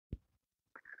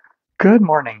Good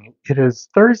morning. It is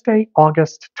Thursday,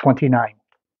 August 29th.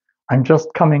 I'm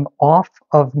just coming off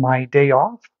of my day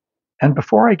off, and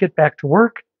before I get back to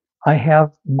work, I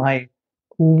have my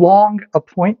long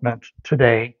appointment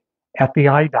today at the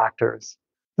eye doctor's.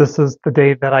 This is the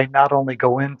day that I not only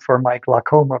go in for my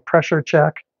glaucoma pressure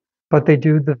check, but they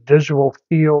do the visual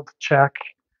field check.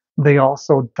 They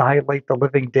also dilate the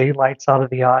living daylights out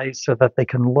of the eyes so that they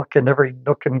can look in every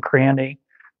nook and cranny.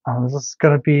 This is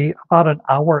going to be about an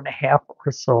hour and a half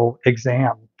or so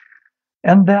exam.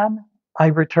 And then I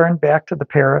return back to the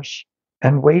parish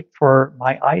and wait for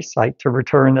my eyesight to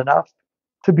return enough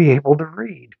to be able to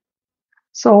read.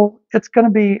 So it's going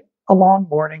to be a long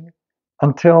morning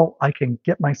until I can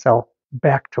get myself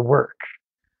back to work.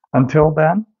 Until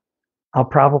then, I'll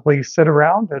probably sit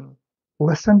around and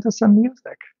listen to some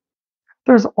music.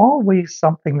 There's always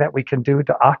something that we can do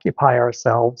to occupy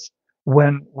ourselves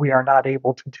when we are not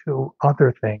able to do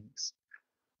other things.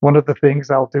 One of the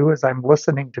things I'll do as I'm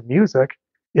listening to music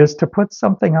is to put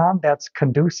something on that's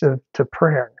conducive to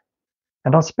prayer.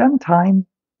 And I'll spend time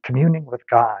communing with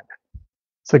God.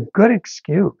 It's a good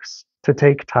excuse to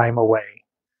take time away.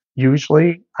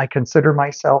 Usually, I consider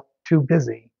myself too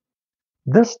busy.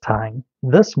 This time,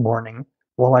 this morning,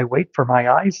 while I wait for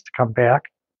my eyes to come back,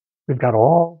 we've got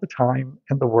all the time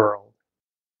in the world.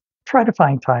 Try to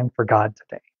find time for God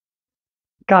today.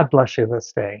 God bless you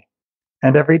this day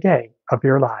and every day of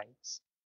your life.